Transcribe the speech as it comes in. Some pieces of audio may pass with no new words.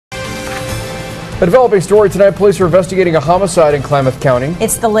A developing story tonight, police are investigating a homicide in Klamath County.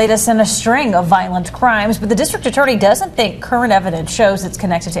 It's the latest in a string of violent crimes, but the district attorney doesn't think current evidence shows it's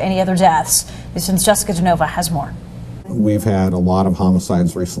connected to any other deaths. This one's Jessica DeNova has more. We've had a lot of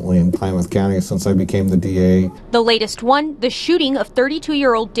homicides recently in Klamath County since I became the DA. The latest one, the shooting of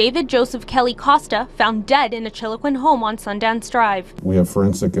 32-year-old David Joseph Kelly Costa, found dead in a Chiloquin home on Sundance Drive. We have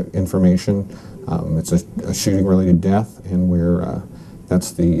forensic information. It's a shooting-related death, and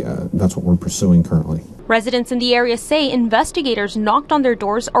that's what we're pursuing currently. Residents in the area say investigators knocked on their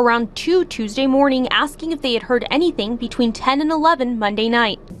doors around 2 Tuesday morning asking if they had heard anything between 10 and 11 Monday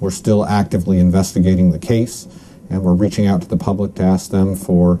night. We're still actively investigating the case, and we're reaching out to the public to ask them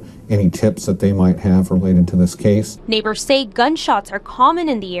for any tips that they might have related to this case. Neighbors say gunshots are common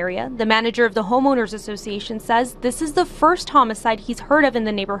in the area. The manager of the Homeowners Association says this is the first homicide he's heard of in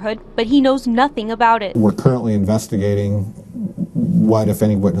the neighborhood, but he knows nothing about it. We're currently investigating what, if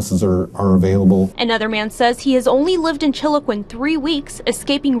any, witnesses are available. Another man says he has only lived in Chiloquin 3 weeks,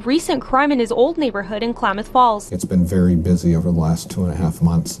 escaping recent crime in his old neighborhood in Klamath Falls. It's been very busy over the last 2.5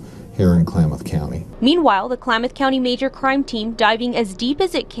 months here in Klamath County. Meanwhile, the Klamath County Major Crime Team diving as deep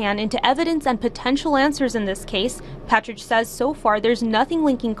as it can into evidence and potential answers in this case. Patridge says so far there's nothing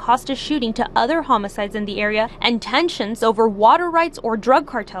linking Costa's shooting to other homicides in the area, and tensions over water rights or drug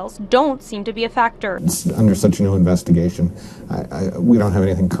cartels don't seem to be a factor. It's under such a new investigation. We don't have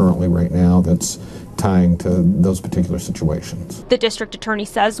anything currently right now that's tying to those particular situations. The district attorney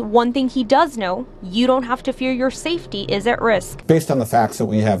says one thing he does know, you don't have to fear your safety is at risk. Based on the facts that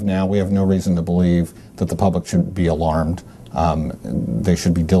we have now, we have no reason to believe that the public should be alarmed. They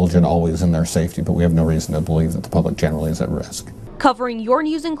should be diligent always in their safety, but we have no reason to believe that the public generally is at risk. Covering your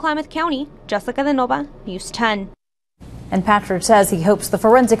news in Klamath County, Jessica DeNova, News 10. And Patridge says he hopes the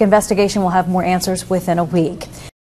forensic investigation will have more answers within a week.